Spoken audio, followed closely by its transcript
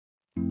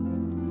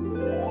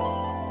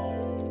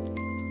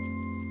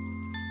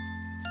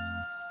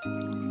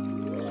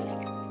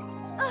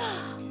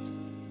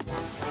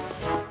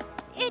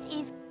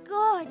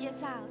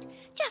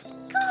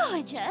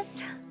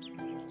gorgeous.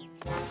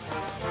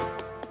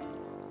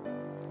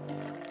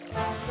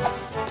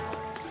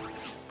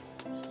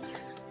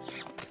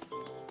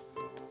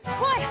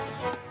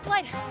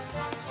 Twilight,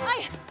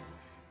 I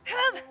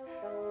have...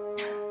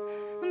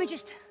 Let me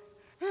just...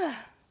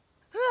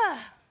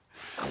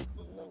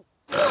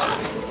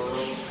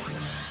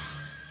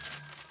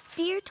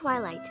 Dear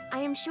Twilight, I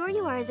am sure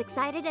you are as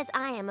excited as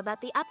I am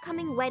about the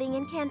upcoming wedding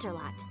in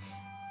Canterlot.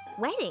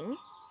 Wedding?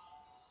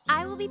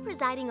 I will be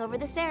presiding over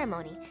the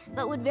ceremony,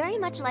 but would very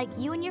much like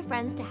you and your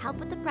friends to help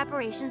with the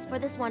preparations for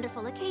this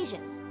wonderful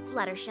occasion.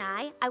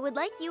 Fluttershy, I would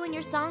like you and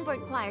your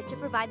songbird choir to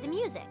provide the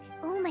music.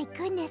 Oh my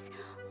goodness,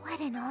 what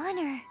an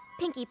honor.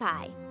 Pinkie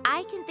Pie,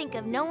 I can think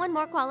of no one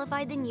more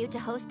qualified than you to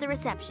host the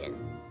reception.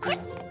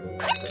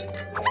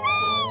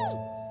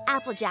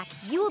 Applejack,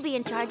 you will be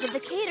in charge of the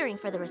catering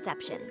for the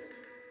reception.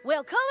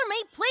 Well, color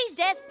me pleased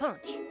as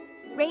punch.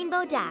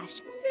 Rainbow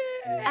Dash,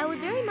 I would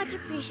very much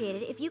appreciate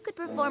it if you could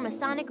perform a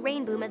sonic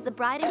rainboom as the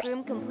bride and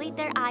groom complete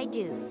their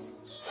I-dos.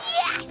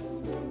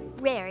 Yes!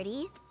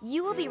 Rarity,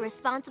 you will be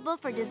responsible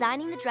for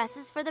designing the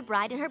dresses for the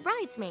bride and her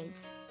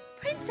bridesmaids.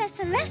 Princess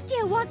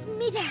Celestia wants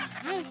me to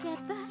have a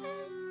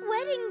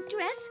wedding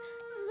dress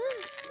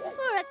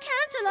for a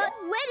Canterlot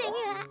wedding.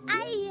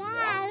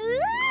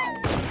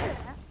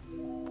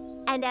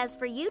 And as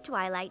for you,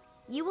 Twilight,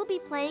 you will be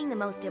playing the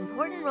most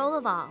important role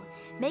of all,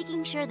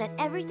 making sure that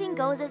everything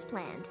goes as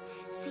planned.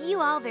 See you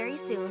all very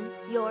soon.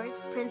 Yours,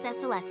 Princess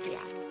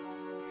Celestia.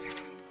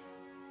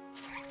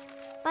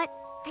 But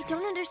I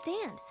don't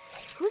understand.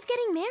 Who's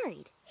getting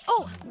married?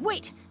 Oh,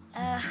 wait.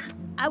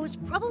 I was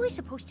probably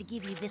supposed to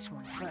give you this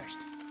one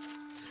first.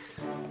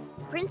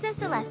 Princess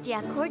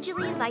Celestia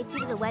cordially invites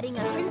you to the wedding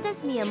of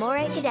Princess Mi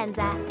Amore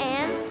Cadenza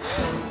and...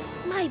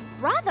 my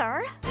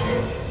brother?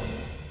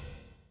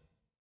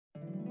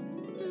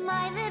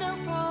 My little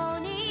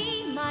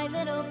pony, my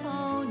little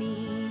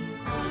pony.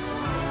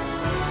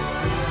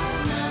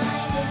 My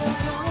little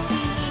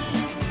pony.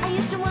 I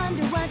used to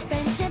wonder what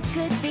friendship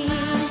could be.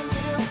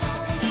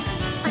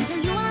 Until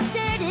you all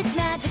shared its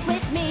magic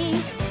with me.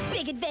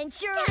 Big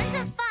adventure. Tons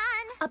of fun.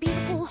 A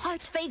beautiful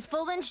heart,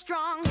 faithful and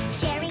strong.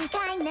 Sharing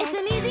kindness. It's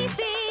an easy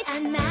feat.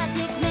 And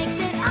magic makes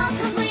it all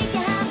complete.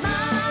 You have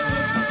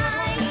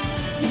mine.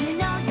 Do you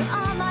know you're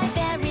all my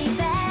very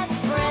best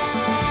friends?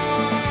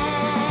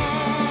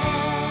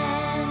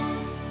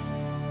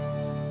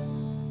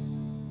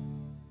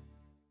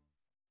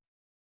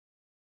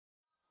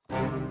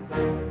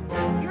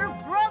 Your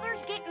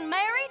brother's getting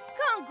married?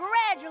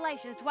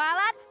 Congratulations,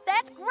 Twilight.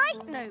 That's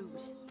great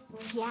news.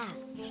 Yeah,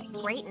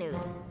 great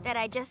news. That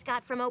I just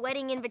got from a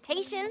wedding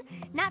invitation.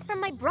 Not from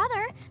my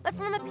brother, but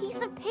from a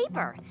piece of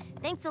paper.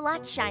 Thanks a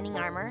lot, Shining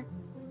Armor.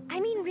 I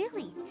mean,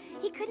 really,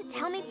 he couldn't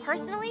tell me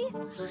personally?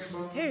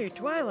 Hey,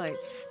 Twilight.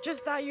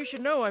 Just thought you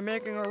should know I'm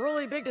making a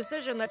really big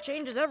decision that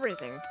changes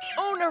everything.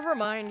 Oh, never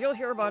mind. You'll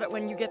hear about it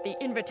when you get the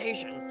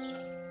invitation.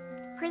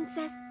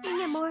 Princess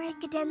Mi Amore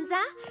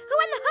Cadenza? Who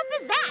in the hoof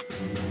is that?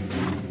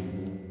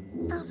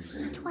 Oh,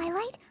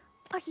 Twilight,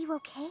 are you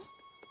okay?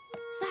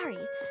 Sorry,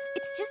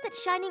 it's just that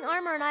Shining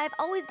Armor and I have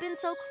always been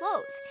so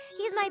close.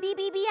 He's my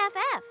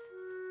BBBFF.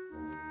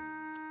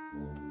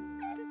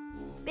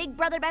 Big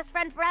brother, best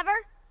friend forever?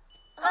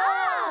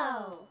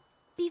 Oh!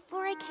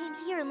 Before I came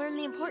here and learned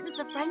the importance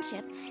of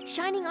friendship,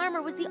 Shining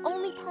Armor was the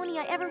only pony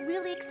I ever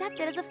really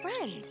accepted as a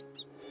friend.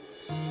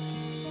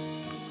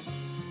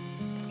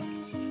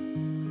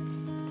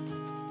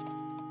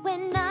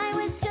 When I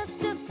was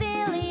just a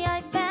filly,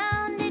 I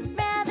found it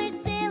rather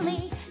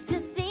silly to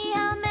see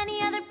how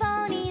many other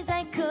ponies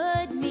I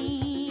could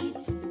meet.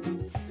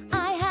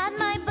 I had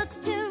my books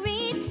to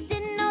read,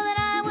 didn't know that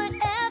I would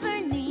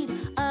ever need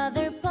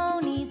other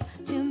ponies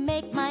to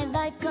make my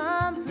life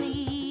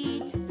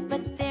complete.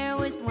 But there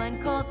was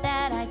one colt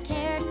that I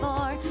cared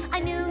for. I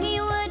knew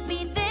he would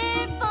be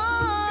there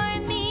for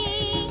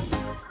me.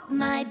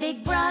 My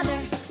big brother,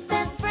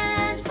 best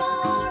friend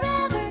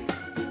forever,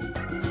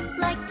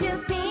 like two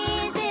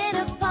peas in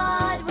a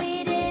pod,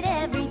 we did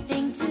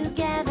everything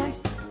together.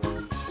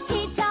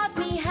 He taught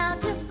me how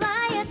to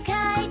fly a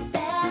kite,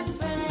 best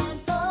friend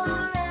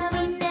forever.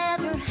 We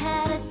never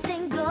had a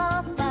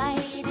single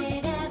fight, we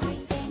did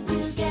everything together.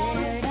 We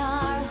shared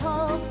our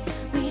hopes,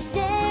 we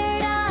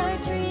shared our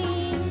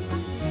dreams.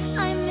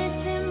 I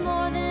miss him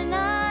more than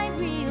I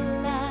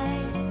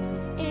realized,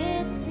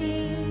 it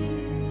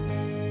seems.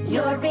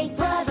 Your big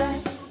brother,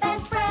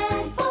 best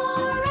friend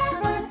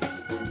forever,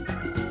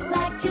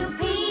 like two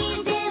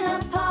peas in a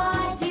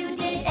pod, you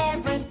did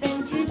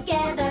everything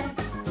together.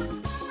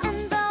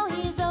 And though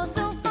he's oh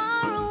so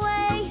far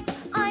away,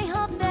 I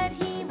hope that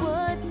he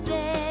would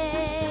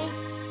stay.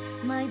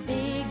 My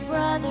big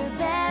brother,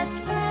 best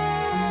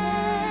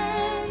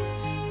friend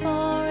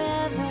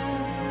forever.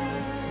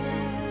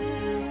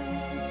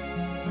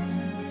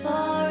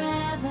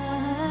 Forever.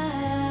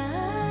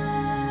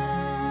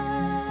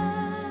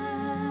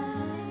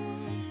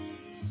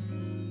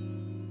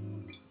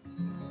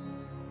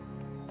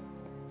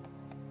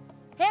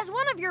 Has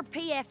one of your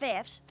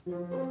PFFs,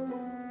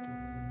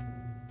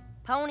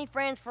 Pony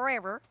Friends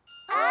Forever,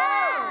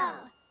 Oh!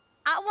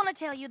 I want to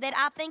tell you that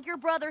I think your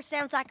brother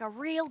sounds like a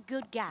real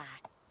good guy.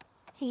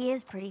 He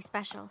is pretty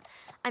special.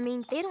 I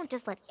mean, they don't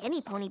just let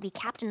any pony be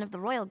captain of the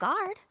Royal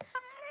Guard.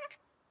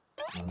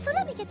 So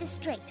let me get this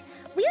straight.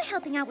 We're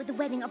helping out with the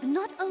wedding of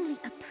not only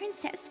a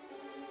princess,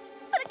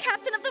 but a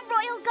captain of the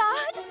Royal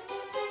Guard.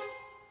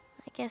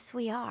 I guess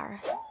we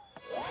are.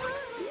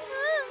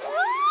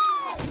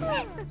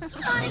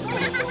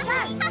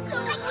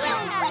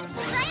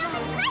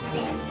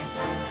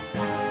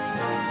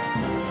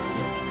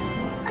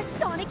 A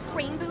sonic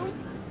rainbow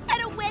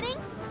at a wedding?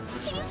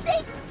 Can you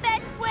say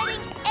best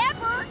wedding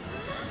ever?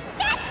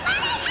 Best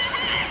wedding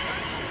ever!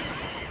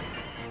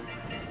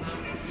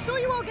 So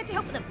you all get to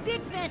help with a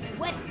big fancy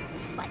wedding,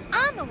 but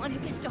I'm the one who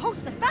gets to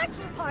host the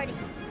bachelor party.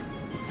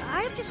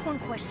 I have just one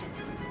question.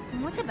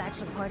 What's a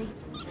bachelor party?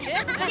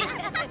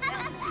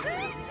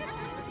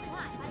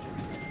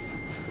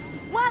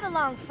 Why the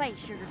long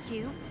face, Sugar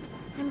Cube?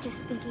 I'm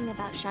just thinking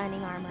about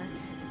shining armor.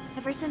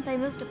 Ever since I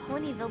moved to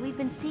Ponyville, we've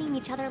been seeing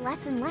each other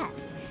less and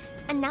less.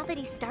 And now that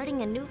he's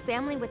starting a new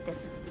family with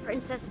this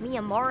Princess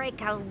Miyamori,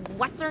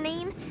 what's her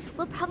name?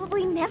 We'll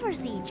probably never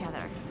see each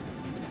other.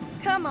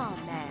 Come on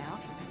now.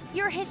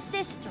 You're his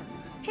sister.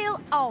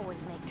 He'll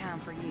always make time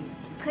for you.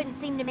 Couldn't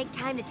seem to make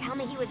time to tell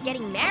me he was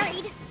getting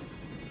married.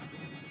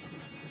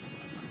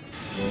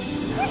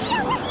 We're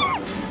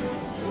here!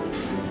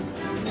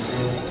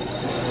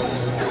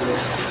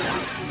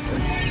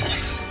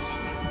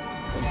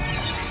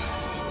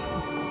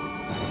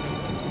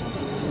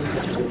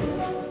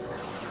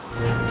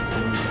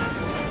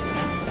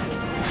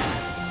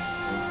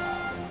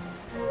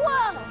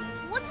 Whoa!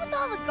 What's with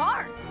all the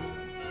guards?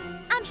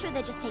 I'm sure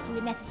they're just taking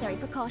the necessary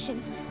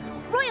precautions.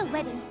 Royal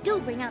weddings do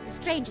bring out the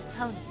strangest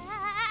ponies.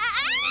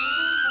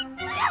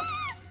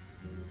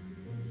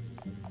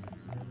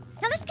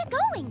 Now let's get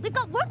going. We've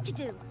got work to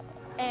do.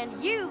 And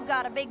you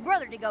got a big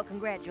brother to go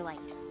congratulate.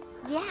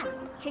 Yeah,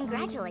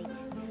 congratulate.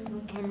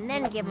 And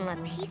then give him a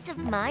piece of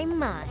my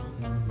mind.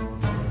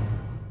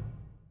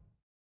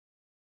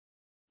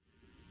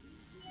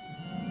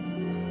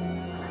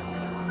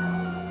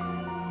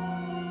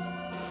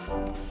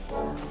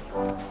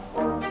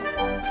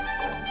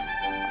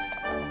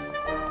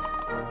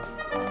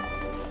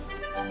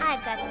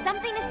 I've got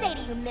something to say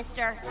to you,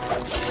 mister.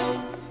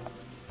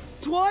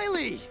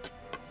 Twily!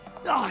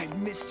 Oh, I've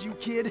missed you,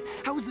 kid.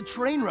 How was the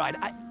train ride?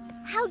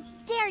 How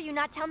dare you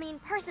not tell me in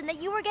person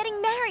that you were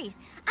getting married?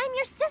 I'm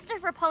your sister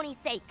for Pony's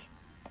sake.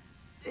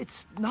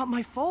 It's not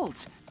my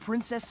fault.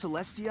 Princess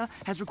Celestia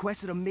has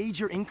requested a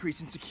major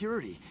increase in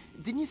security.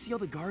 Didn't you see all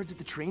the guards at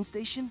the train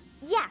station?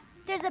 Yeah,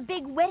 there's a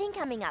big wedding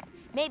coming up.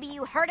 Maybe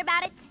you heard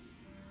about it?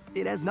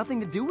 It has nothing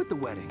to do with the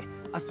wedding.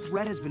 A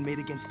threat has been made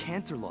against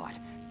Canterlot.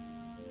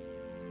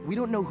 We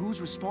don't know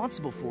who's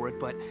responsible for it,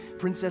 but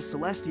Princess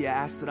Celestia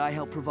asked that I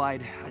help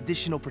provide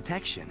additional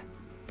protection.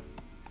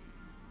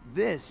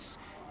 This,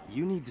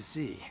 you need to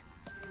see.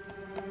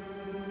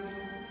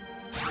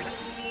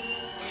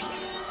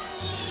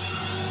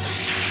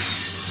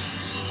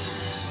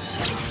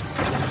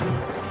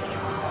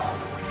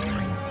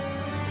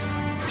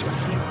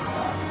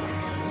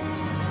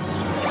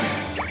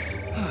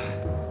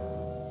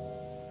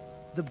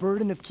 The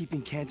burden of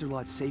keeping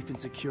Canterlot safe and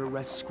secure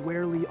rests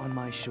squarely on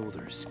my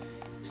shoulders.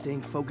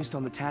 Staying focused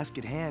on the task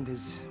at hand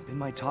has been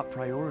my top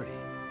priority.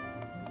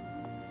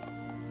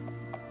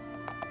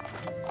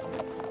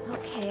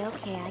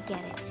 Okay, I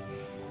get it.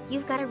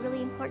 You've got a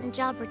really important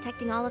job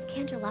protecting all of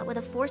Canterlot with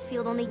a force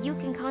field only you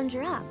can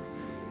conjure up.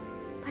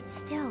 But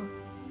still,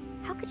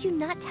 how could you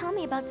not tell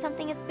me about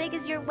something as big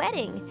as your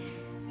wedding?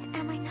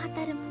 Am I not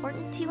that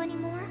important to you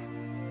anymore?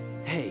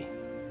 Hey,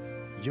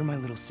 you're my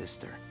little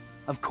sister.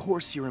 Of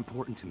course you're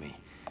important to me.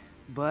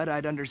 But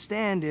I'd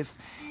understand if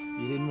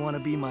you didn't want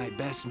to be my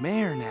best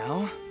mare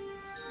now.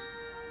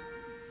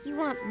 You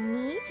want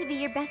me to be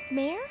your best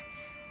mare?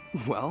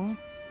 Well,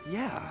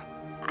 yeah.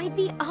 I'd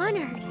be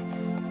honored.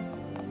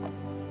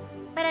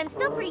 But I'm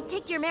still pretty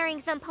ticked you're marrying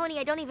some pony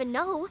I don't even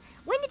know.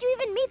 When did you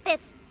even meet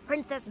this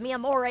Princess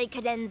Miyamori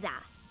Cadenza?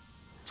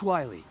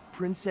 Twily,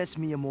 Princess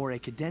Miyamori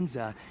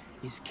Cadenza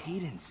is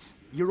Cadence,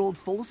 your old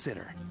foal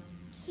sitter.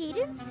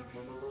 Cadence?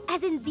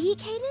 As in the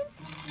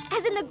Cadence?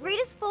 As in the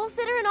greatest foal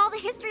sitter in all the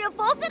history of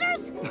foal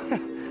sitters?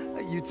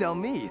 You tell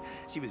me.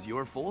 She was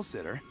your foal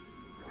sitter.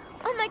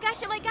 Oh my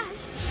gosh, oh my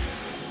gosh.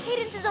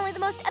 Cadence is only the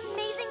most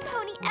amazing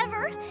pony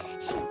ever.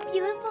 She's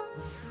beautiful.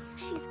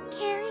 She's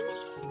caring.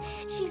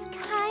 She's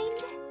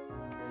kind.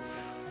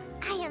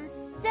 I am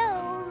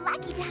so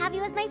lucky to have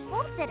you as my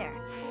foal sitter.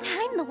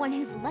 I'm the one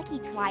who's lucky,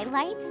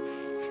 Twilight.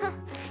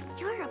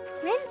 You're a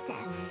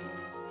princess.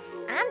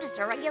 I'm just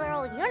a regular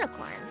old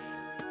unicorn.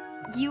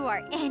 You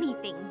are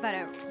anything but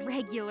a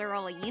regular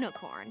old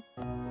unicorn.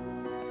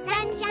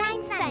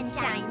 Sunshine,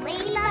 sunshine,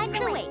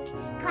 ladybugs awake.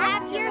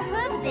 Clap your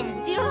hooves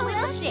and do a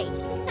little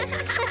shake.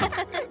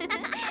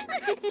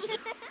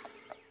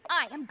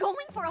 I am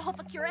going for a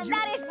hopicure, and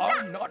that is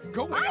I'm not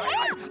going.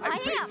 I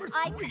paid for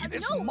three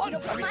this month.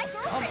 My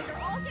girlfriends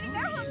are all getting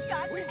their hooves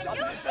done, We've and done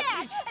you this at said,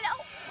 least-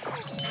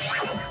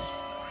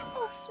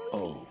 oh, sweetie,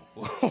 Oh.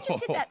 you just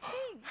did that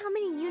thing. How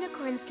many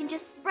unicorns can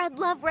just spread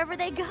love wherever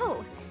they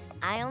go?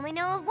 I only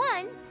know of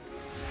one.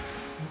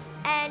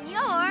 And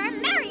you're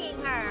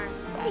marrying her.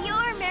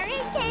 You're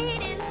marrying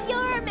Cadence.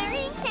 You're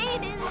marrying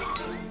Cadence.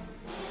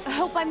 I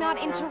hope I'm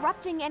not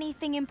interrupting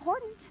anything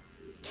important.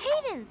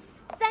 Cadence.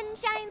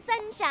 Sunshine,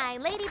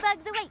 sunshine,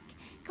 ladybugs awake.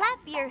 Clap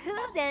your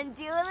hooves and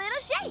do a little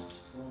shake.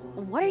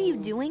 What are you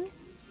doing?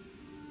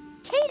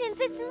 Cadence,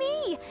 it's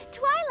me,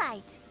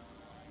 Twilight.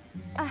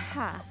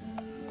 Uh-huh.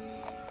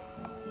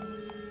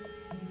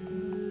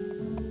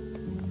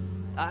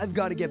 I've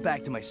got to get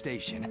back to my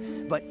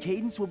station, but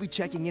Cadence will be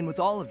checking in with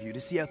all of you to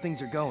see how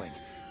things are going.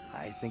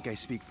 I think I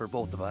speak for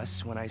both of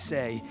us when I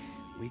say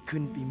we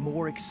couldn't be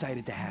more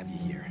excited to have you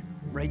here.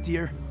 Right,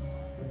 dear?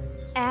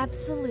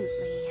 Absolutely.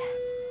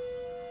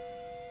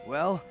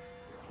 Well,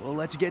 we'll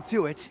let you get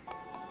to it.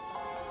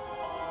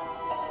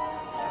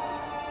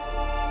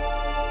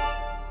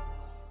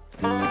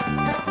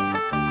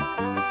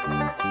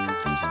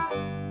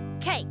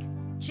 Cake.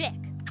 Check.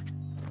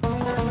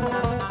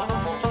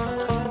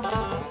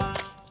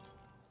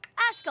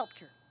 Eye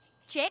sculpture.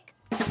 Check.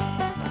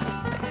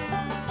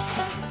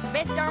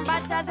 Best darn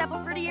bite-sized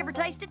apple fritter you ever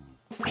tasted?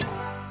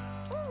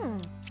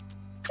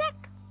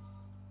 Check.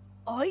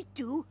 I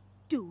do.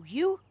 Do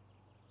you?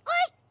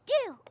 I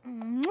do.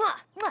 Mwah,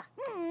 mwah,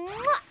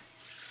 mwah.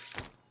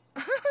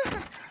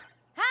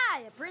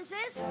 Hiya,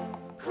 princess.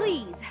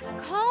 Please,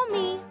 call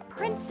me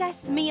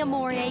Princess Mi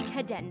Amore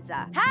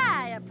Cadenza.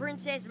 Hiya,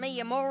 Princess Mi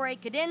Amore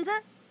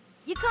Cadenza.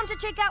 You come to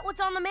check out what's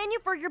on the menu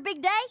for your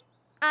big day?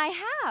 I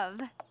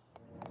have.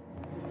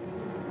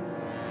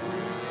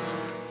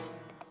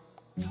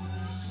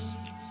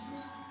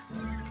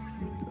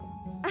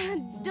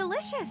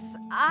 Delicious.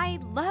 I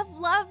love,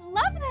 love,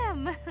 love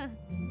them.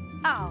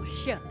 Oh,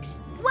 shucks.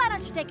 Why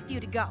don't you take a few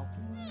to go?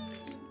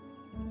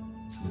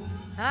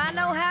 I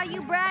know how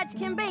you brides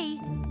can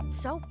be.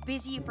 So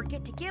busy you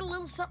forget to get a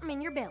little something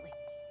in your belly.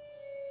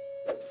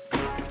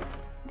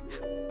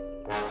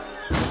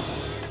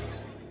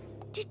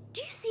 Did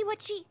you see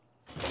what she...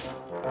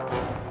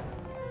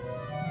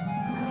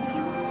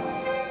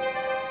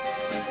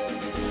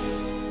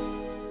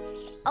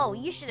 Oh,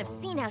 you should have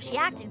seen how she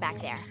acted back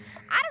there.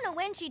 I don't know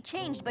when she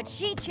changed, but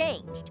she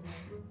changed.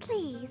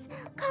 Please,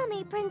 call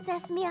me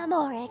Princess Mi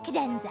Amore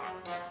Cadenza.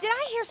 Did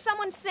I hear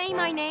someone say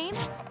my name?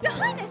 Your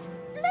Highness,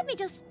 let me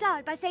just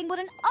start by saying what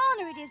an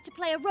honor it is to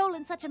play a role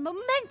in such a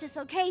momentous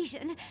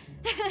occasion.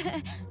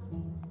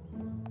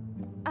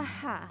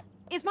 Uh-huh.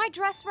 Is my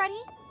dress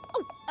ready?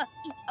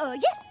 Oh,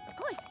 yes, of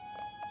course.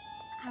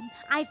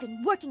 I've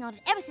been working on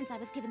it ever since I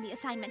was given the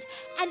assignment,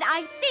 and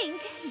I think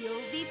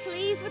you'll be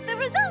pleased with the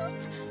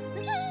results.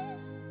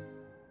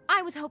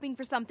 I was hoping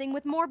for something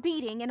with more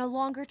beating and a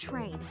longer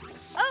train.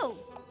 Oh,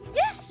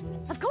 yes,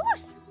 of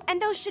course.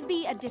 And those should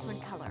be a different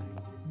color.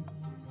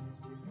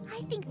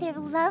 I think they're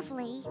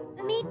lovely.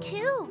 Me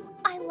too.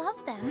 I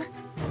love them.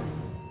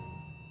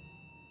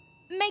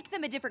 Make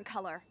them a different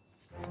color.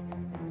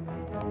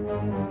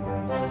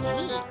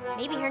 Gee,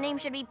 maybe her name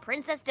should be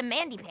Princess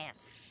Demandy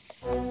Pants.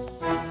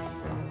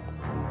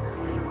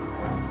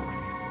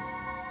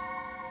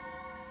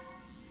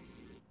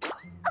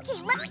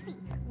 Okay, let me see.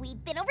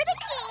 We've been over the game.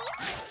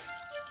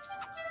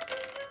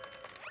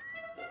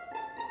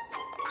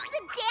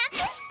 The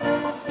dances.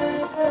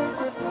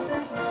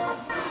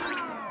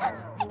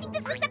 I think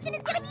this reception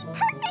is gonna be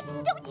perfect,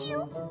 don't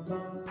you?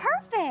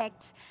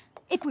 Perfect!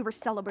 If we were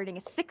celebrating a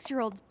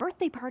 6-year-old's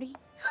birthday party.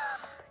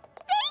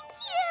 Thank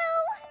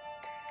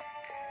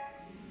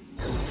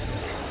you!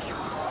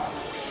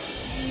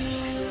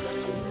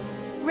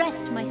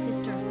 Rest, my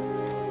sister.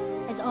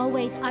 As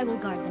always, I will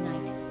guard the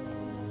night.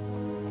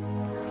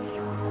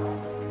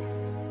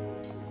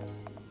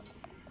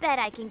 Bet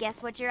I can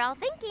guess what you're all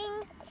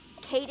thinking.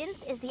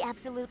 Cadence is the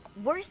absolute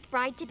worst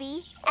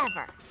bride-to-be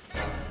ever.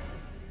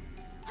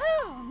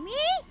 Who, me?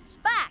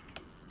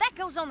 Spike. That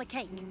goes on the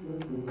cake.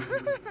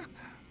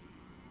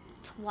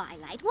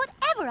 Twilight,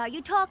 whatever are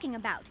you talking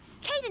about?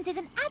 Cadence is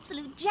an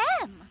absolute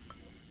gem.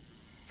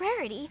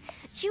 Rarity,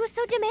 she was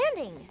so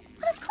demanding.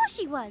 But of course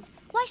she was.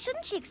 Why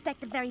shouldn't she expect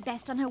the very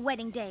best on her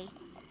wedding day?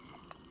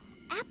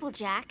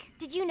 Applejack,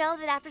 did you know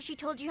that after she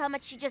told you how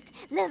much she just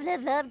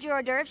loved your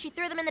hors d'oeuvres, she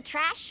threw them in the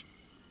trash?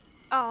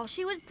 Oh,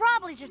 she was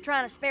probably just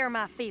trying to spare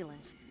my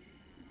feelings.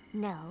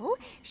 No,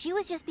 she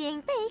was just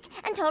being fake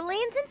and totally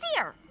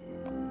insincere.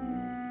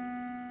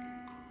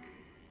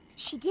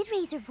 She did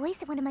raise her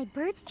voice at one of my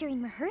birds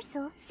during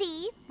rehearsal.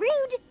 See?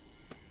 Rude.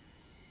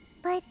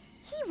 But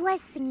he was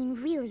singing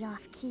really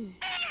off-key.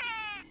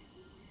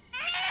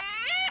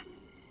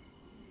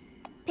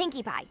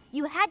 Pinkie Pie,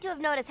 you had to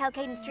have noticed how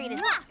Cadence treated...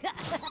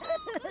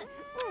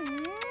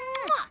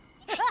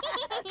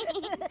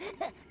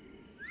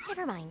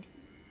 Never mind.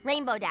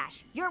 Rainbow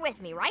Dash, you're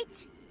with me,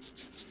 right?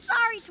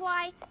 Sorry,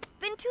 Twi.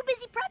 Been too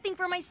busy prepping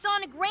for my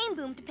sonic rain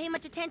boom to pay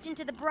much attention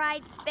to the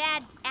bride's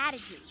bad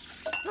attitude.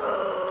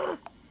 The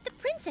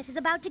princess is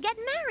about to get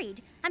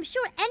married. I'm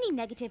sure any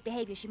negative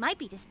behavior she might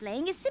be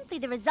displaying is simply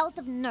the result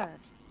of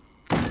nerves.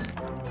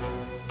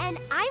 And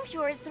I'm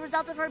sure it's the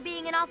result of her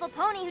being an awful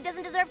pony who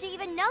doesn't deserve to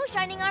even know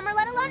shining armor,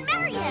 let alone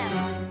marry him.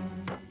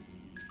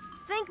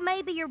 think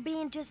maybe you're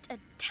being just a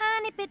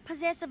tiny bit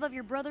possessive of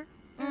your brother?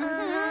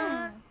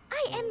 I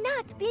am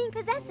not being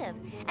possessive,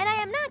 and I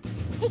am not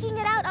taking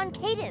it out on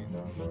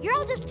Cadence. You're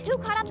all just too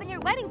caught up in your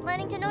wedding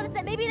planning to notice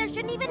that maybe there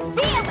shouldn't even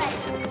be a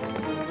wedding.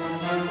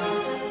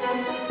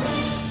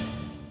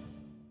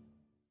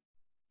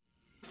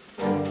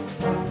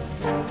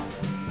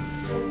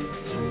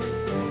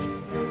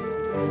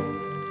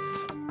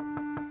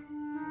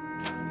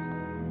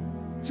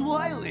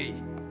 Twilight!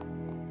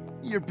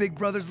 Your big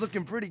brother's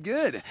looking pretty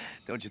good,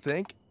 don't you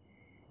think?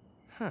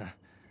 Huh.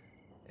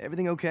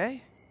 Everything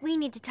okay? We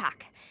need to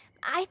talk.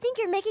 I think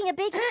you're making a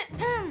big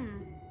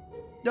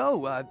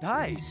Oh,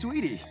 hi,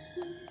 sweetie.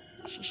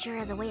 She sure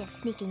has a way of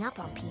sneaking up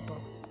on people.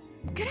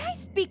 Could I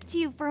speak to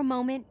you for a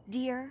moment,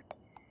 dear?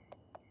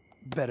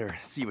 Better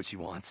see what she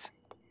wants.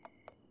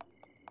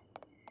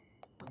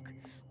 Look,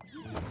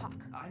 we need to talk.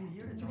 I'm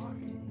here to talk.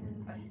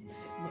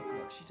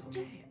 Look, she's okay.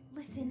 Just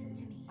listen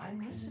to me.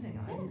 I'm listening.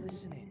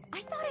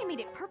 I thought I made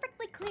it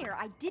perfectly clear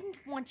I didn't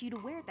want you to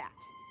wear that.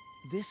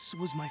 This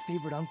was my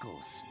favorite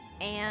uncle's.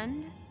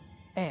 And?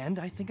 And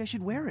I think I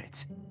should wear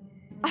it.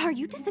 Are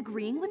you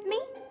disagreeing with me?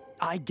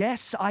 I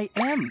guess I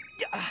am.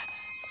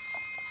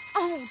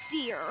 Oh,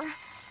 dear.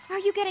 Are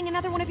you getting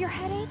another one of your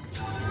headaches?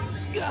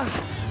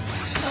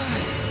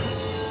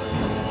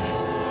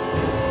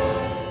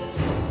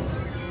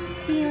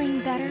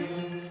 Feeling better?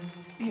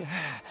 Yeah.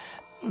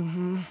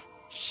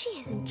 She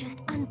isn't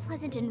just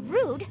unpleasant and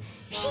rude,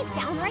 she's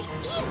downright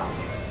evil.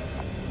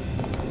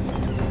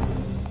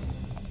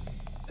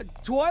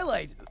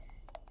 Twilight!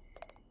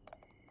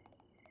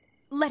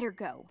 Let her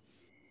go.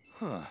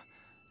 Huh.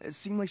 It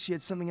seemed like she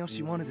had something else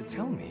she wanted to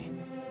tell me.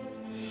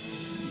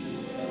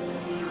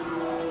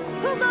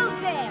 Who goes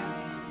there?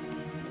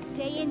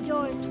 Stay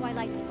indoors,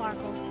 Twilight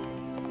Sparkle.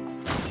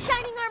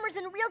 Shining Armor's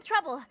in real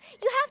trouble.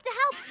 You have to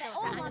help.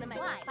 One of my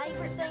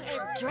favorite thing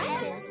is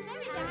dresses.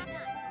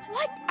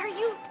 What are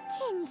you?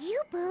 Can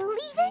you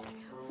believe it?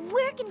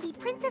 We're gonna be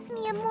Princess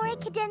Miyamori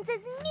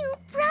Cadenza's new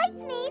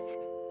bridesmaids.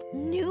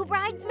 New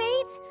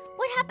bridesmaids?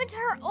 What happened to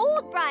her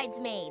old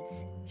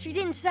bridesmaids? She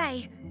didn't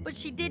say, but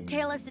she did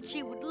tell us that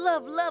she would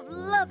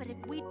love it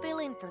if we'd fill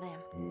in for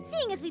them.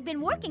 Seeing as we've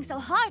been working so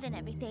hard and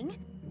everything.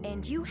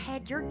 And you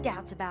had your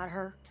doubts about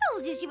her.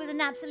 Told you she was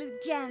an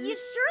absolute gem. You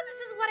sure this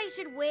is what I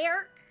should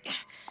wear?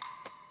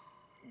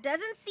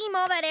 Doesn't seem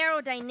all that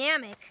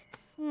aerodynamic.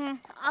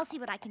 I'll see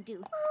what I can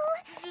do.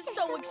 This is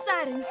so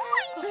exciting.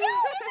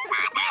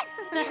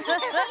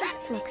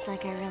 Looks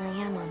like I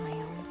really am on my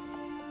own.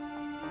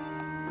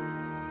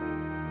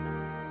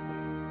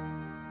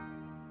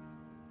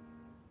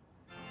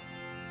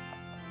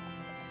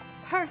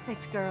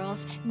 Perfect,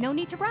 girls. No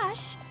need to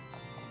rush.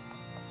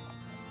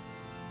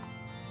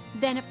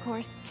 Then, of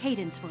course,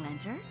 Cadence will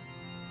enter.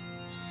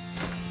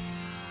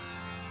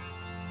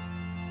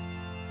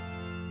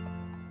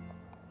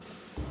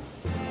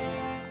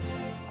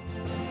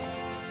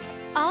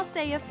 I'll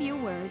say a few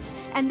words,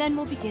 and then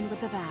we'll begin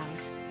with the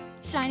vows.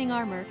 Shining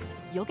Armor,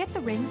 you'll get the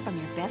ring from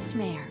your best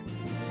mare.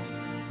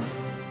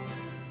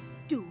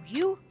 Do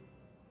you?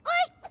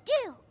 I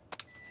do!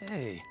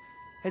 Hey,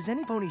 has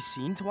any pony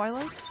seen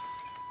Twilight?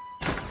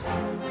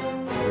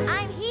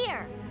 I'm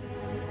here.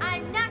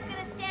 I'm not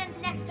gonna stand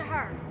next to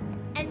her.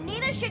 And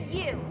neither should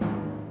you.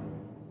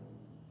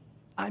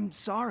 I'm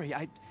sorry,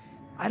 I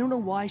don't know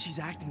why she's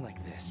acting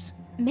like this.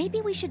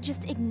 Maybe we should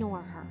just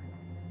ignore her.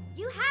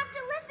 You have to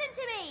listen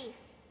to me!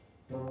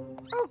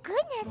 Oh,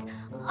 goodness.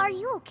 Are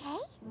you okay?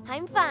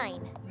 I'm fine.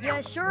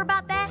 You sure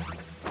about that?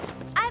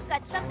 I've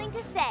got something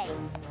to say.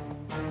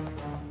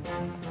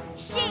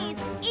 She's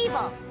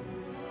evil.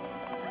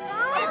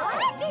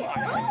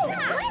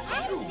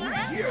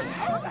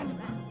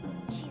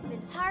 She's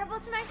been horrible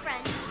to my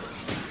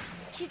friends.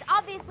 She's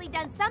obviously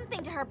done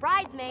something to her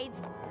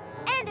bridesmaids.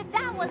 And if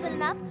that wasn't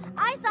enough,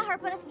 I saw her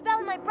put a spell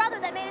on my brother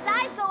that made his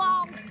eyes go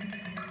all...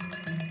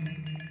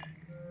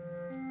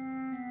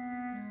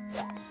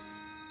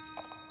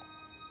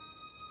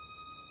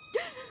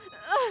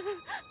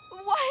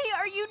 Why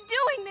are you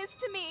doing this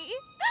to me?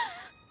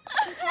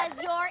 Because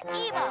you're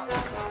evil.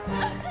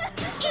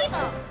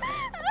 Evil!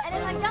 And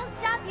if I don't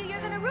stop you,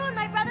 you're gonna ruin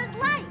my brother's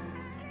life.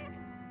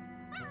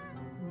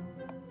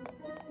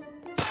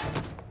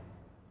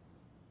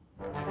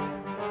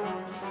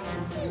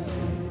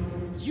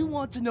 You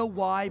want to know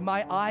why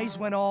my eyes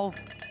went all...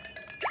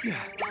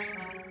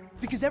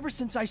 Because ever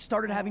since I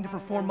started having to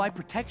perform my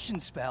protection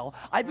spell,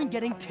 I've been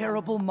getting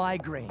terrible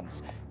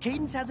migraines.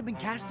 Cadence hasn't been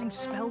casting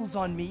spells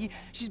on me.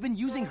 She's been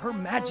using her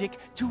magic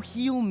to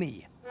heal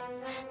me.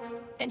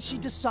 And she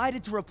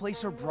decided to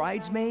replace her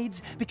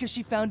bridesmaids because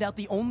she found out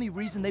the only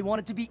reason they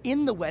wanted to be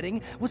in the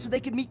wedding was so they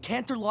could meet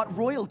Canterlot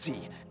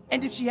royalty.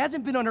 And if she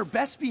hasn't been on her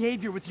best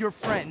behavior with your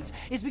friends,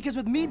 it's because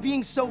with me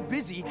being so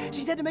busy,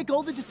 she's had to make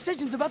all the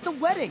decisions about the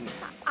wedding.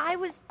 I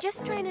was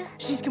just trying to...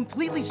 She's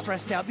completely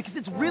stressed out because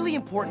it's really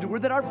important to her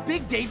that our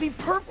big day be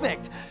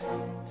perfect.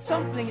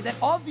 Something that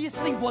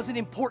obviously wasn't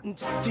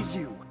important to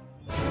you.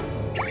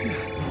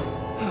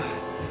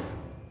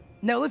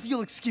 Now, if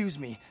you'll excuse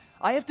me,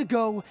 I have to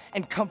go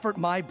and comfort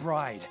my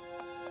bride.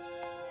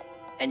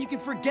 And you can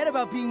forget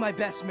about being my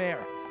best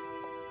mare.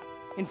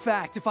 In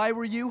fact, if I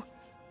were you,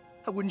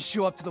 I wouldn't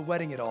show up to the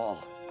wedding at all.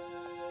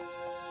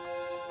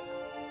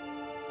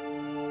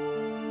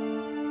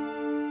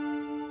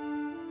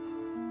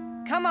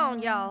 Come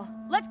on, y'all.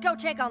 Let's go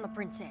check on the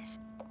princess.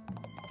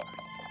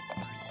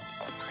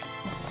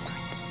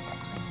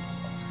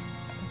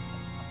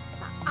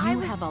 You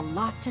have a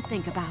lot to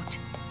think about.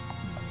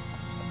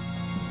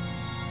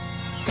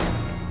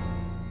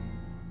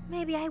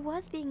 Maybe I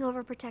was being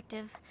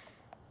overprotective.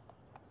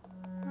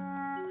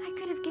 I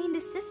could have gained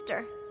a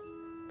sister,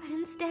 but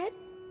instead,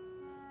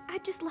 I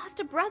just lost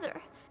a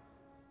brother.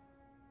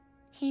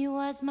 He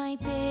was my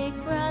big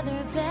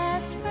brother,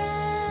 best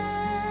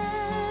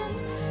friend,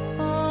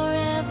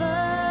 forever.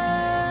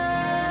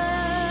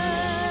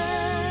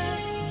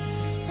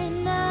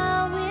 And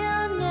now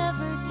we'll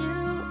never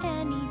do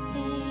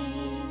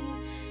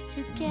anything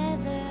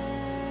together.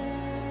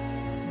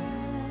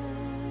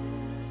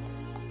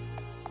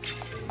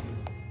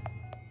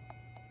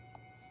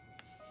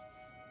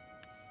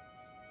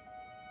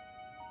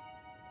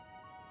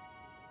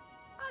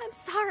 I'm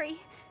sorry.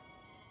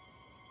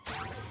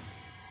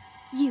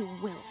 You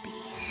will be.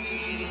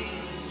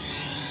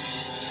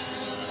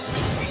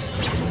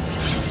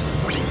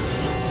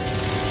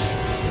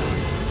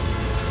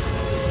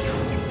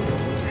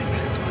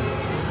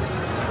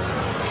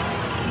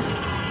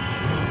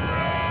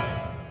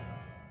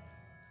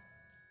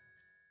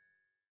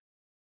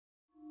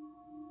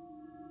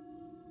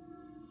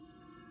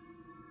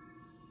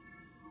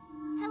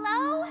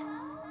 Hello?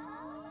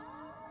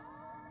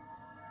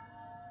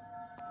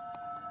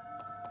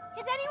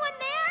 Is anyone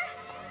there?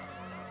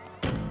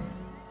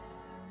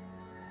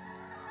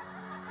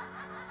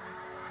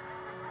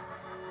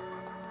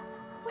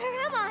 Where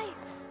am I?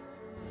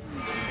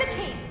 The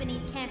caves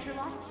beneath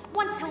Canterlot,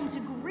 once home to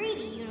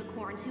greedy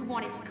unicorns who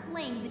wanted to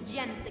claim the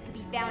gems that could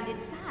be found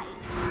inside.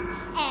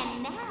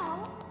 And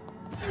now,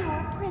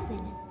 your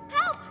prison.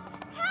 Help!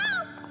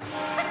 Help!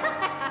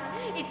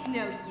 It's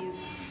no use.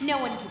 No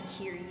one can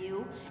hear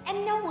you,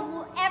 and no one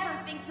will ever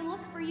think to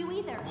look for you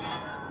either.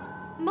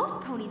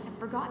 Most ponies have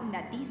forgotten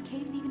that these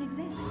caves even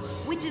exist,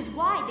 which is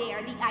why they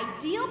are the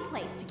ideal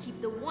place to keep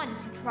the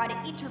ones who try to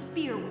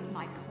interfere with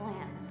my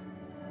plans.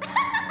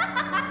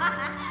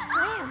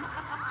 Plans?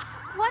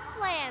 What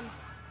plans?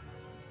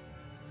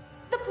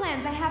 The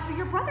plans I have for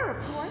your brother,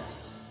 of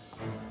course.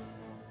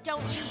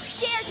 Don't you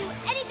dare do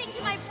anything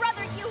to my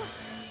brother,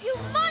 you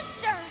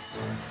monster!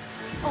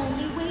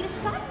 Only way to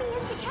stop me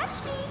is to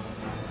catch me.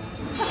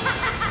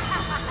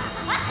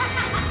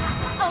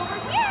 Over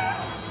here!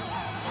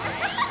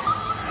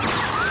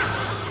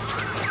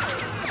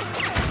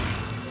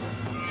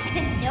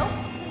 Nope.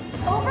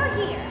 Over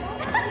here.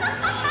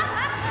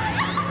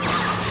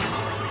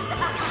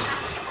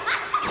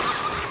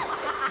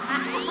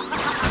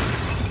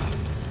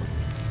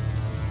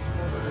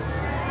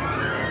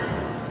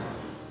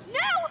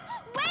 No!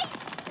 Wait!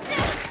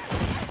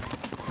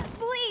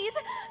 Please,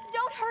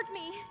 don't hurt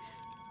me.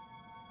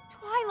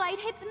 Twilight,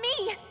 it's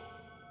me.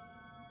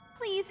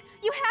 Please,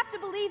 you have to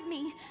believe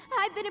me.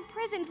 I've been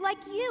imprisoned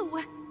like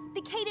you.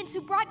 The Cadence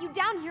who brought you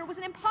down here was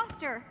an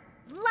imposter.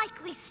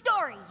 Likely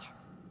story.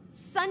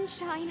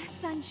 Sunshine,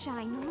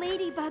 sunshine,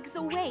 ladybugs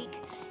awake.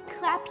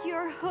 Clap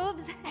your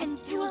hooves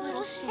and do a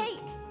little shake.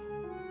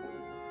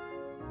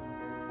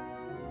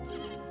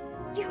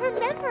 You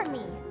remember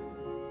me.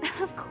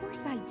 Of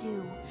course I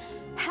do.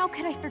 How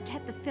could I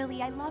forget the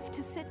filly I love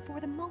to sit for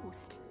the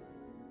most?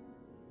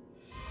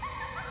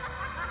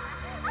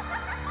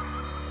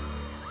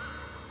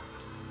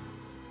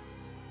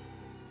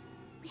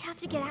 We have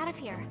to get out of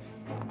here.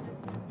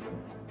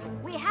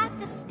 We have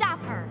to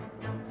stop her.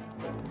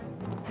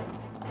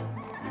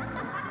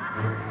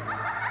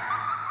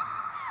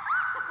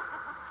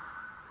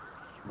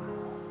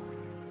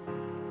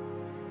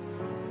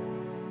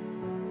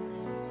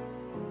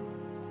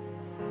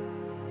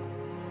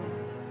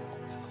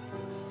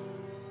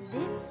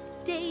 This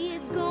day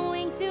is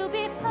going to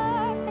be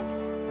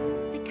perfect.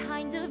 The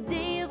kind of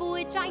day of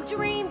which I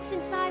dreamed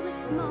since I was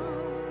small.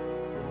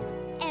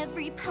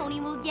 Every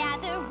pony will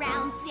gather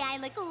round, see I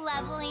look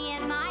lovely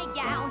in my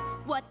gown.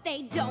 What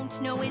they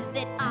don't know is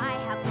that I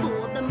have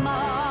fooled them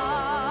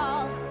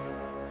all.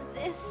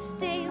 This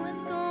day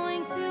was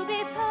going to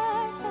be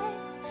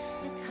perfect.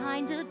 The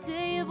kind of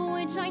day of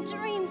which I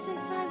dreamed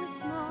since I was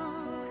small.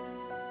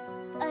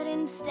 But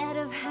instead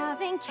of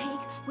having cake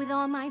with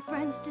all my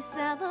friends to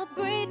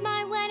celebrate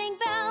my wedding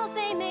bells,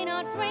 they may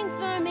not ring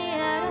for me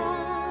at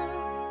all.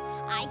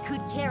 I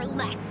could care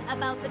less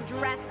about the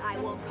dress, I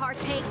won't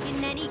partake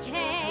in any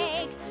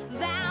cake.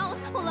 Vows,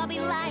 well, I'll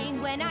be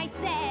lying when I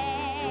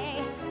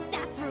say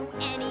that through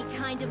any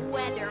kind of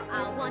weather,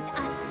 I'll want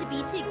us to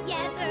be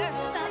together.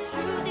 The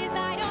truth is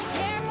I don't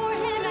care for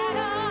him at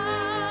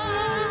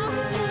all.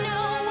 No,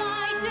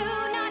 I do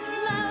not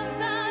love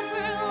the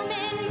groom.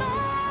 In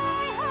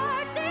my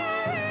heart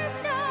there is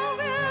no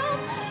room,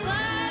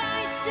 but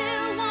I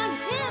still want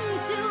him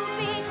to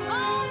be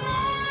all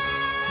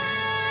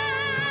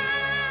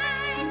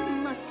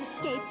mine. Must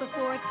escape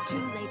before it's it's too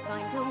late,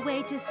 find a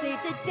way to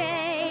save the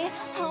day.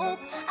 Hope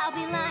I'll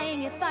be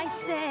lying if I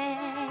say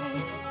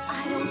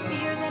I don't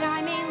fear that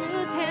I may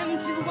lose him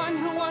to one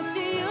who wants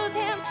to use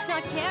him,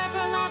 not care for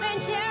love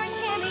and cherish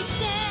him each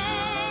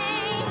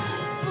day.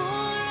 For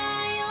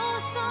I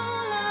also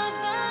love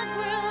the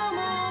groom,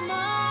 all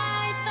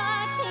my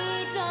thoughts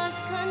he does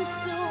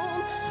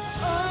consume.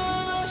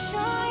 Oh,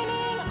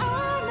 shining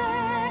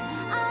armor,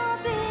 I'll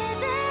be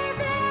there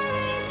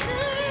very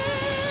soon.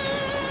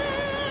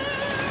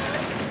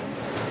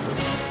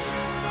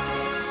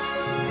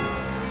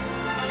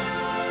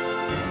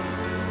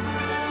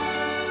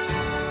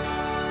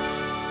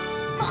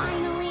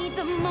 Finally,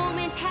 the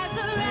moment has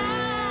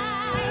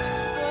arrived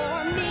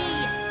for me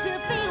to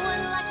be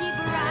one lucky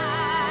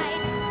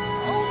bride.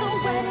 Oh, the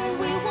wedding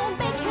we won't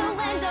make, he'll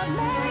end up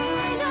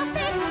marrying a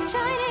fake.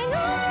 Shining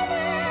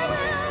armor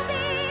will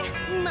be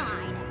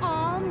mine,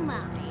 all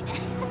mine.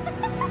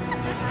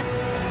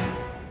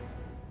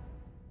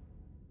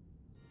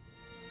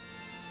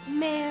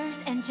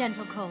 Mares and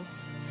gentle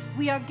colts,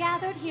 we are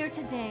gathered here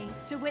today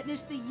to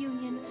witness the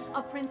union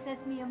of Princess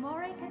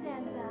Miyamori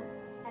Cadenza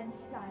and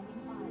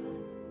Shining Armor.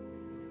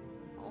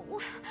 Oh,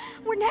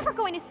 we're never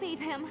going to save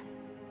him.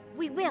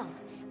 We will.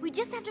 We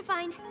just have to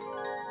find...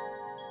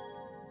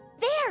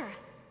 There!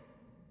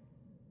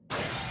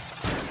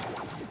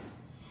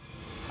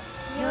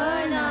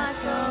 You're not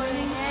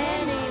going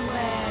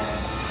anywhere.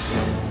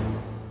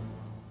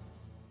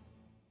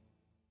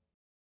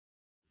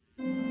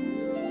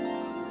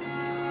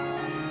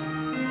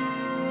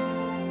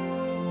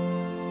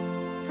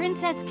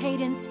 Princess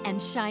Cadence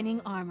and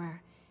Shining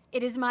Armor,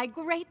 it is my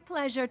great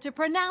pleasure to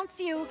pronounce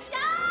you...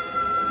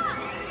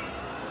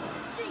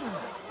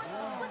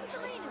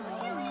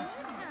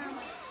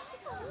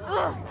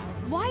 Ugh,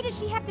 why does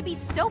she have to be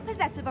so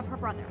possessive of her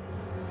brother?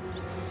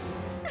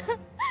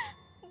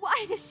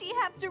 Why does she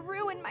have to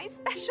ruin my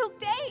special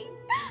day?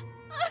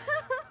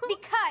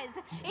 Because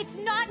it's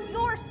not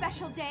your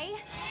special day,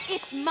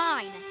 it's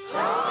mine.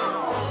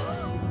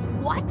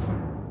 What?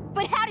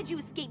 But how did you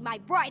escape my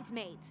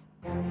bridesmaids?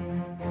 I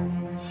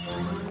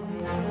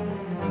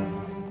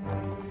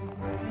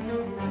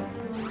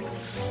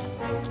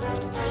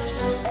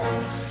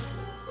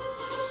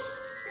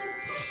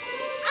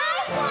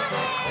want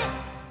it!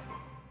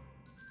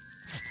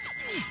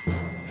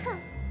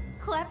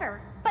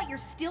 Clever, but you're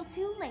still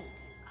too late.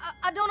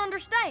 I don't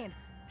understand.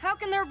 How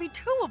can there be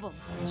two of them?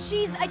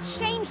 She's a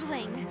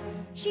changeling.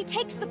 She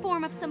takes the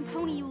form of some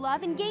pony you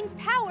love and gains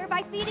power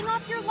by feeding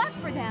off your love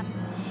for them.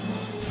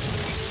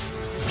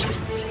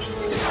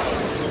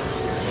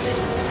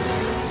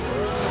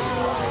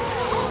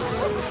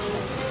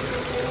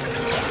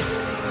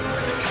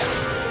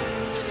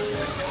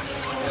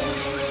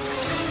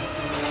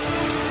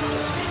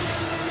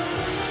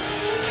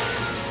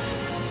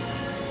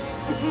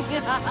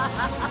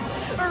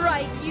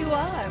 Right you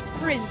are,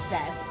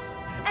 princess.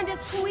 And as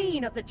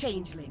queen of the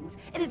changelings,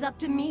 it is up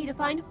to me to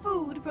find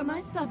food for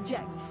my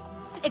subjects.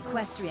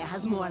 Equestria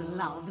has more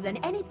love than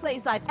any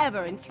place I've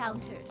ever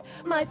encountered.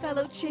 My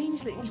fellow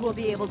changelings will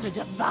be able to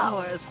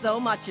devour so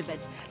much of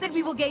it that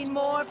we will gain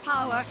more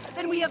power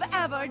than we have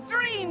ever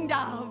dreamed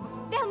of.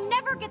 They'll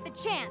never get the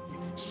chance.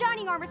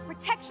 Shining Armor's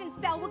protection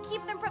spell will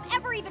keep them from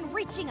ever even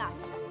reaching us.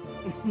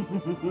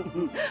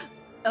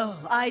 Oh,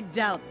 I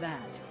doubt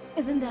that.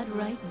 Isn't that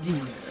right,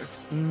 dear?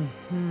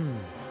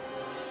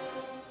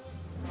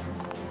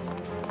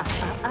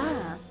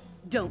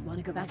 Don't want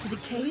to go back to the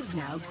caves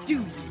now, do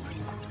you?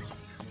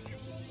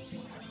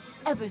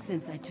 Ever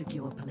since I took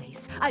your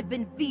place, I've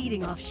been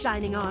feeding off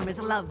Shining Armor's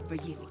love for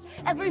you.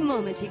 Every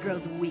moment he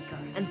grows weaker,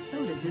 and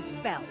so does his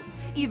spell.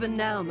 Even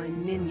now, my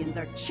minions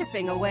are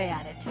chipping away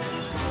at it.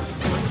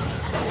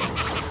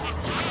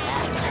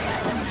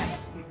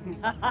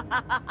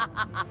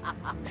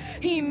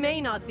 He may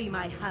not be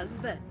my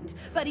husband,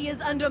 but he is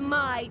under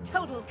my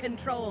total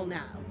control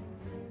now.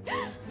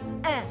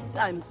 And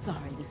I'm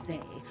sorry to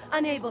say,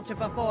 unable to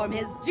perform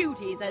his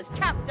duties as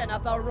captain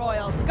of the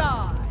Royal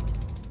Guard.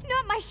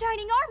 Not my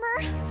Shining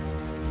Armor!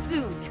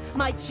 Soon,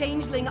 my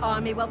changeling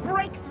army will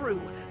break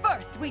through.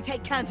 First, we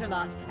take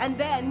Canterlot, and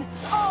then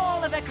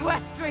all of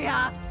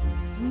Equestria!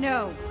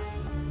 No.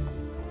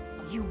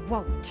 You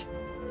won't.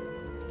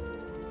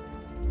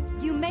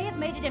 You may have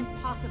made it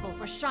impossible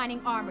for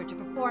Shining Armor to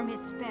perform his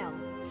spell,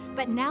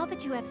 but now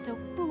that you have so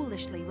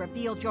foolishly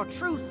revealed your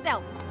true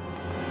self,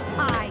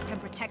 I can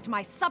protect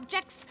my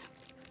subjects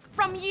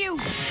from you!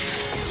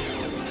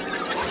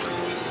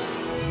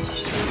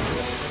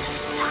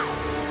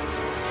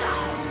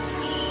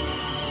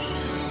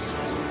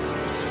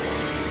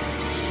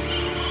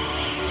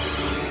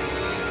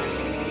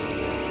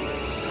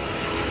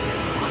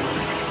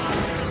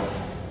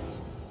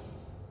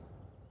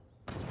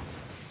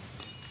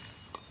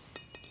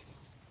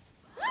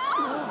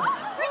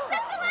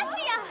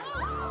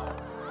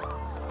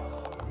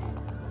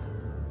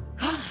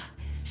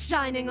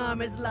 Shining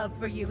Armor's love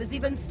for you is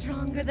even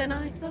stronger than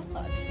I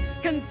thought.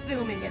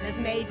 Consuming it has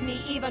made me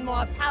even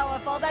more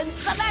powerful than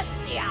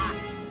Celestia!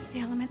 The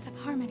elements of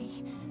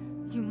harmony.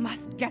 You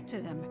must get to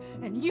them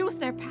and use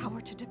their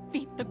power to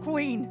defeat the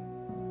Queen.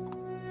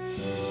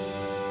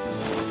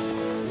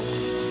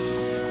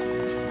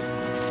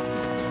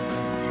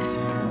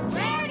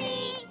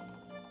 Rarity!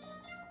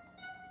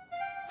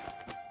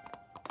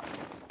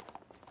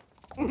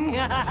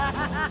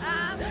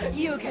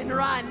 You can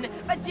run,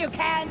 but you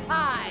can't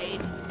hide.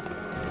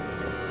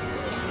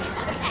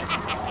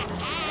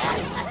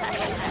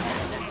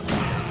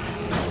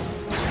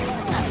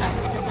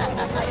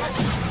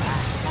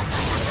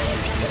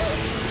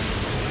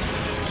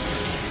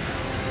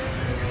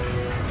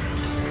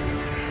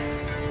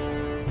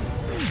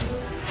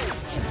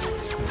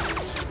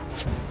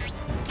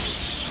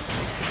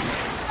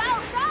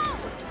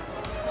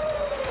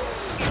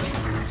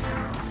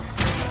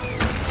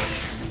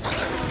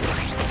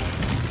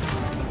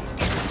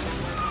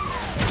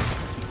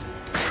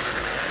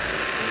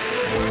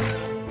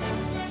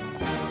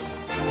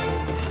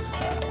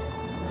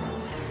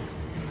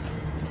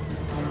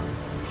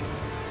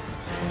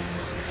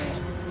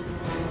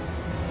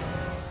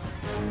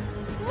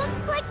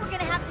 Looks like we're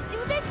gonna have to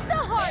do this the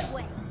hard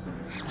way.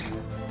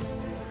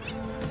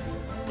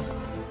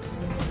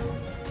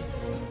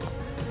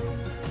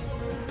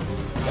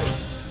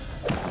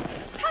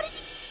 How did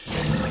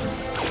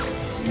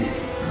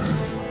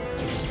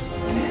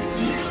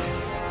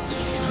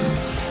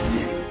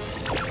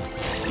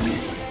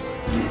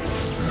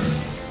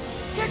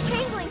They're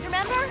changelings,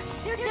 remember?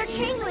 They're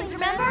changelings,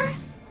 remember?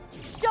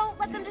 Don't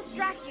let them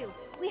distract you.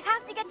 We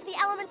have to get to the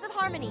elements of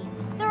harmony.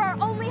 They're our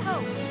only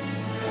hope.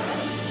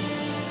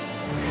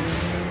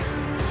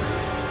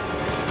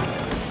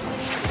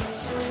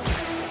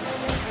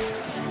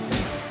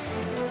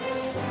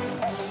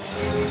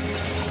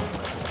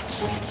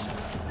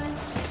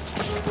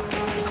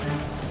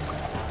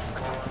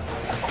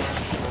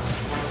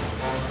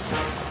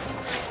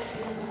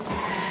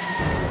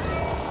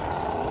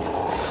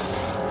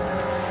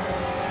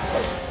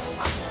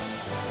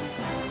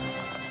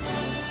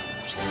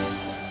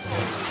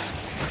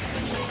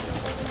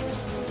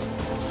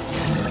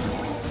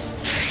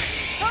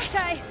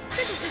 Okay,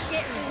 this is just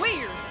getting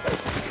weird.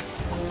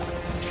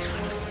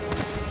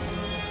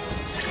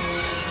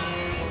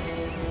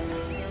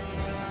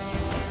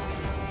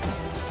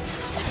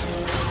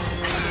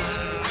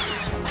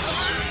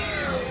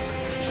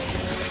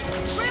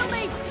 Reel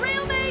me!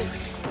 Reel me!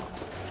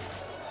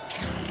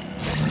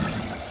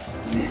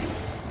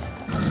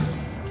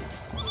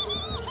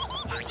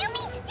 do me!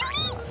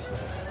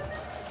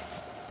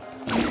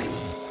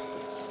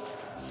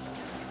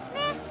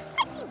 Meh,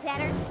 I've seen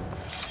better.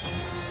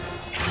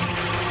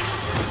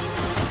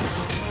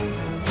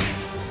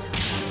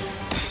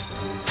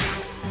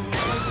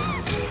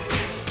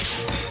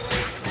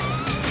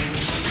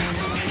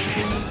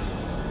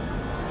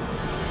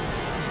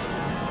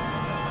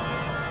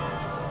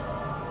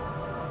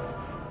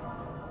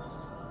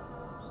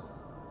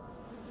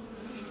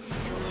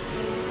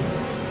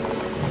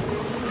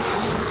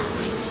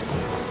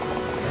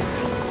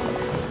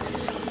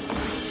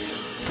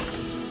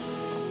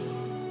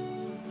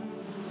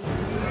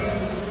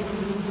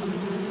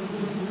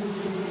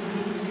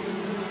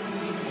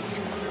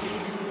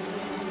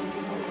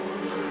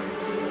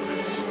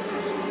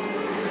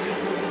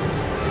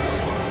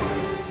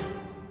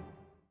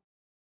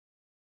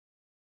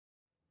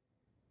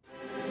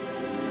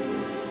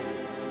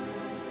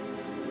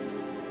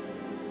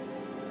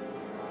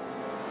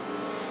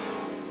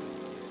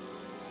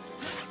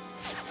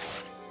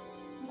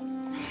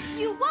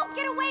 You won't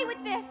get away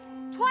with this!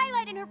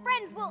 Twilight and her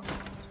friends will...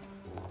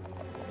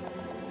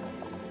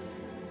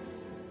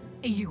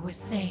 You were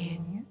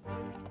saying?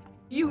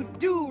 You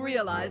do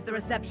realize the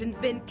reception's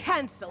been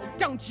canceled,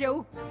 don't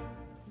you?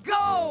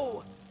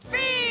 Go!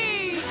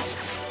 Feed!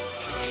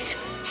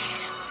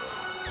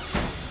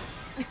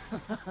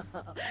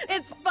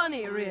 It's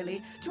funny,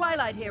 really.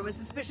 Twilight here was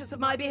suspicious of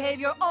my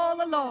behavior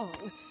all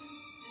along.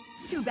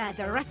 Too bad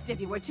the rest of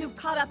you were too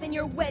caught up in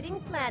your wedding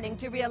planning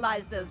to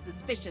realize those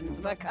suspicions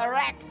were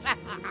correct.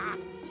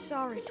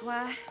 Sorry,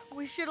 Twi.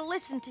 We should have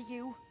listened to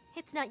you.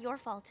 It's not your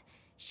fault.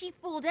 She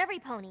fooled every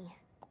pony.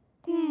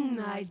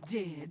 I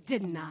did,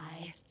 didn't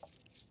I?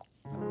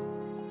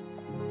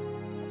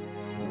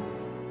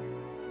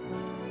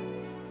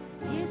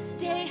 This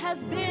day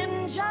has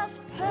been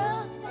just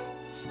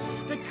perfect.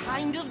 The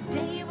kind of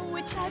day of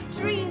which I've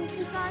dreamed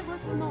since I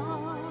was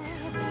small.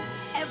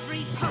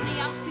 Every pony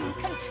I'll soon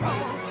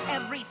control.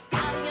 Every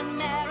stallion,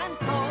 mare, and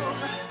foal.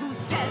 Who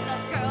says a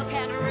girl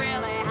can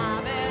really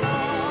have it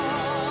all?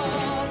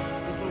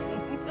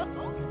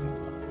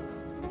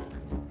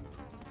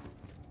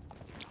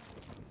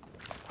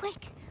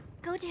 Quick,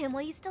 go to him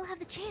while you still have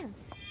the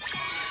chance.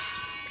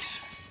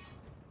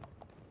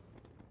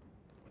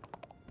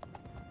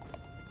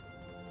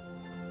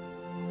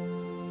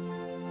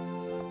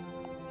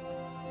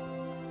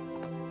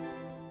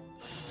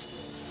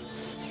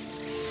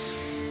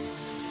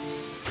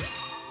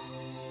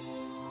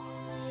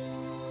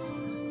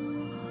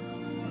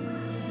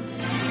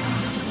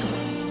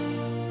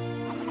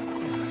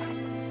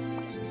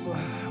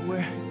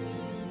 Where?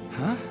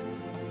 Huh?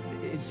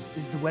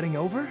 Is the wedding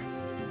over?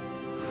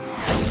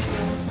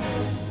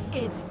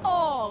 It's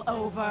all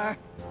over.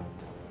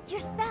 Your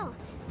spell.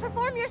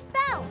 perform your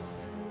spell.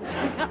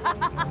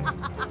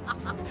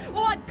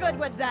 What good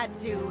would that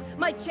do?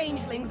 My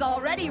changelings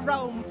already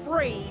roam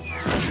free.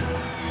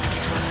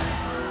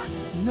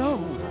 No!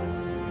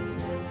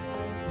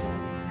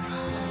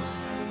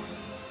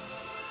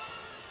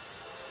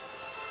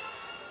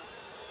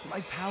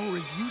 My power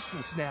is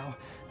useless now.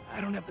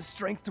 I don't have the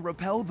strength to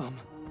repel them.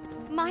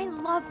 My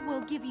love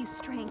will give you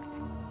strength.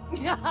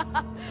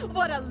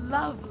 What a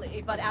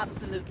lovely but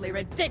absolutely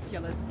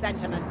ridiculous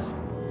sentiment.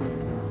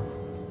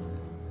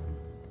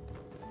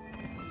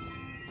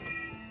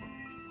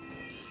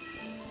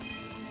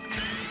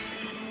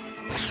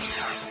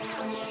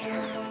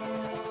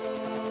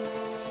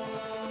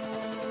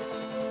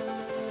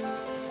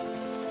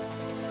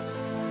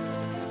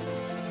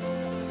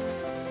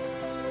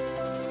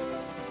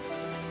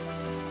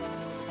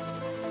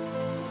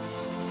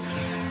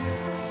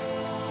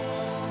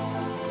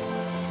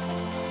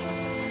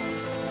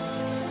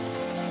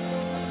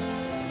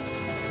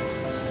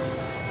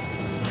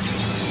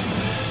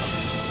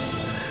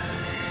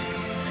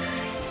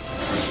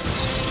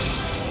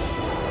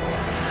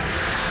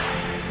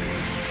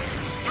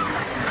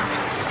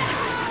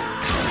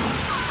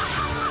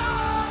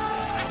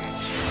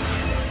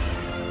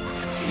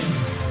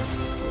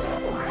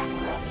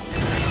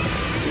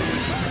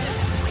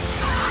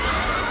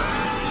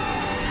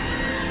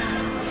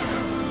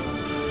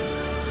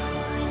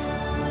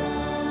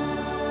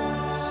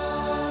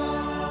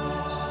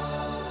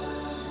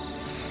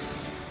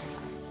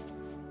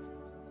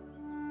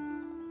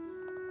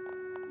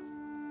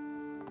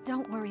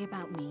 Don't worry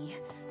about me.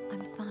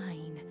 I'm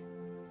fine.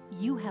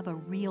 You have a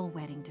real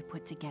wedding to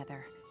put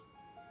together.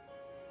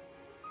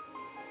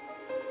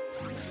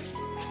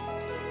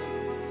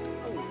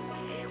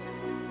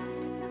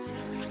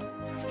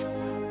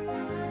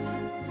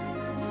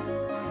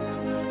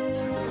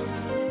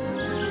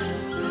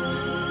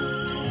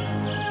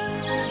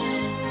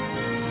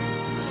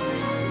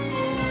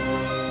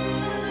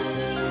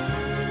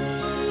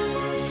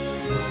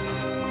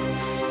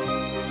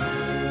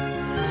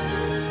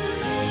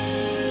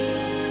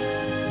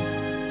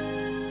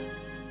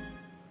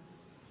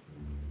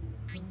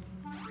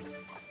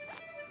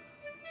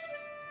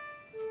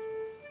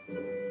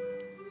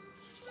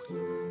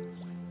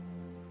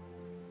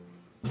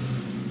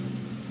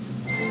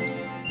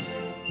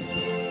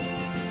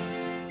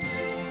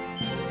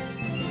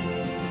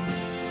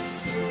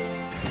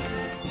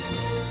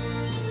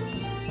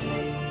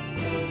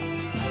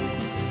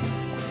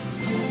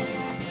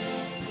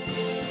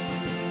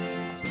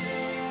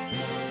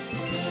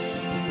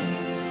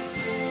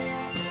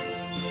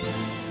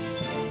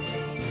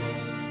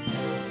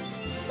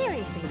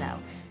 Seriously, though,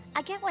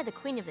 I get why the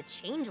Queen of the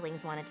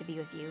Changelings wanted to be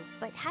with you,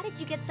 but how did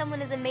you get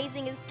someone as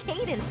amazing as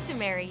Cadence to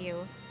marry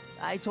you?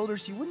 I told her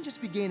she wouldn't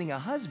just be gaining a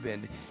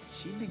husband,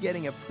 she'd be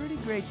getting a pretty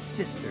great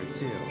sister,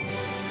 too.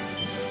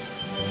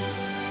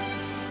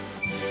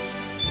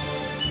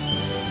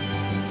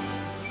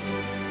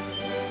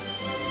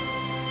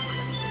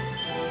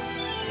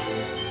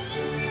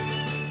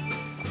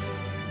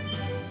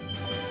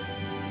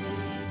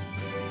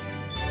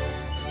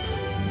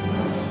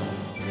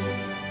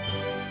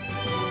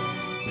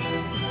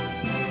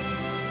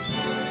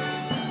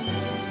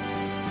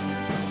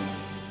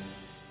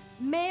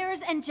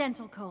 Mares and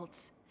gentle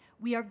colts,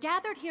 we are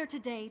gathered here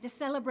today to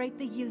celebrate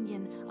the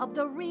union of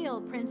the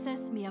real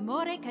Princess Mi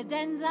Amore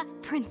Cadenza.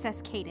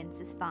 Princess Cadence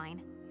is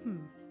fine.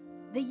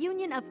 The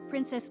union of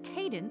Princess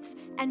Cadence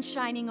and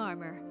Shining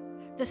Armor.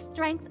 The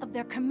strength of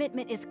their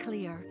commitment is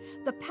clear.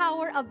 The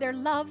power of their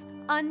love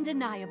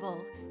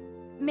undeniable.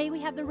 May we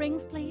have the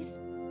rings, please?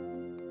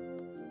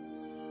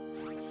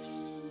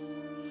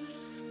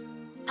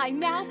 I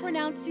now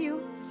pronounce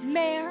you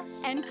Mare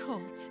and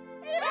Colt.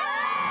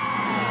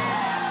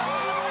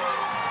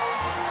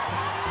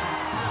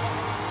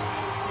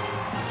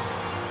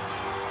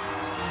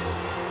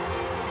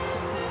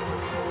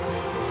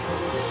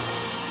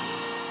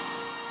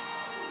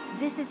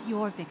 This is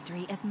your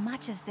victory as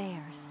much as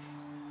theirs.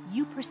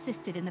 You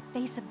persisted in the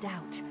face of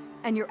doubt,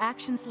 and your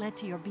actions led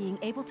to your being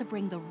able to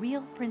bring the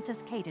real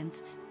Princess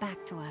Cadence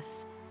back to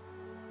us.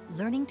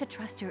 Learning to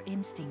trust your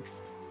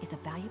instincts is a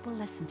valuable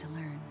lesson to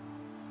learn.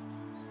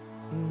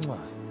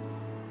 Mwah.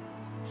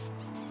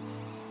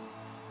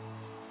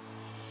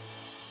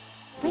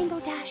 Rainbow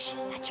Dash,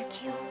 that's your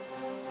cue.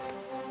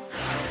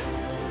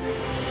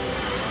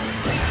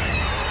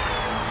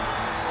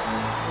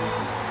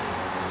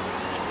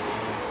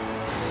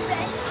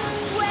 Best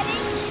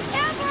wedding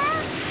ever!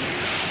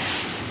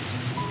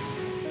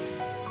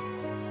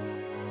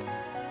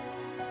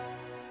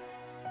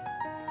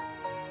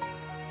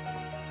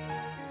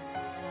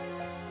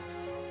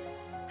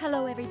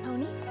 Hello, every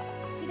pony.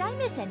 Did I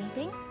miss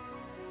anything?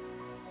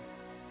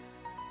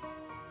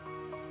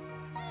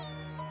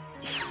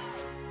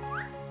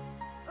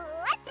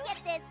 Let's get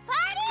this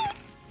party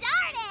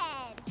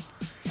started!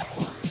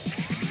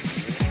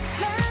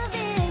 Love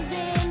is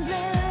in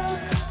blue,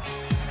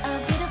 a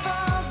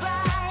beautiful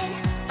bride,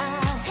 a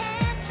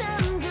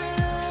handsome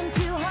groom,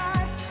 two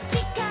hearts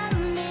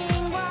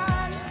becoming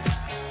one,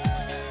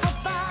 a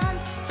bond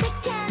that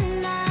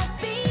cannot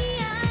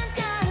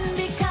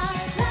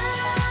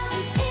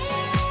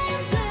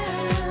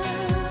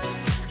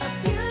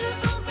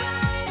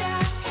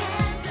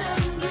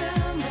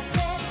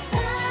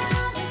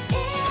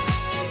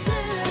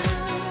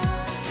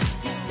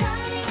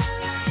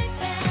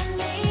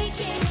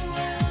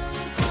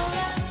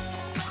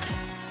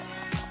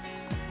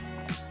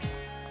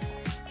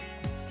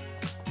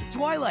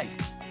Twilight!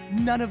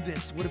 None of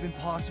this would have been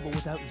possible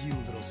without you,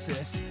 little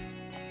sis.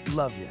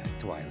 Love ya,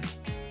 Twilight.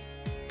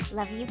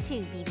 Love you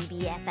too,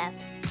 BBBFF.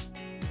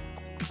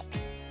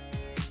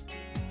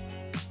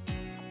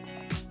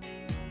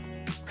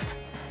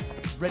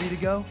 Ready to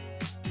go?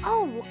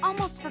 Oh,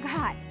 almost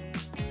forgot.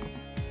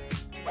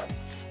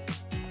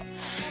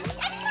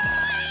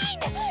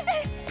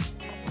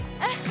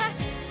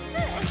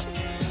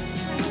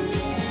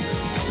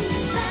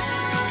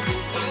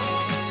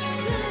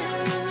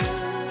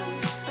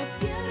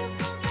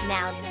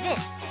 Now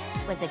this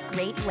was a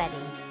great wedding.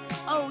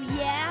 Oh,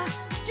 yeah?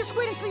 Just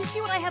wait until you see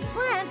what I have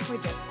planned for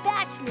the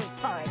bachelor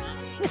party.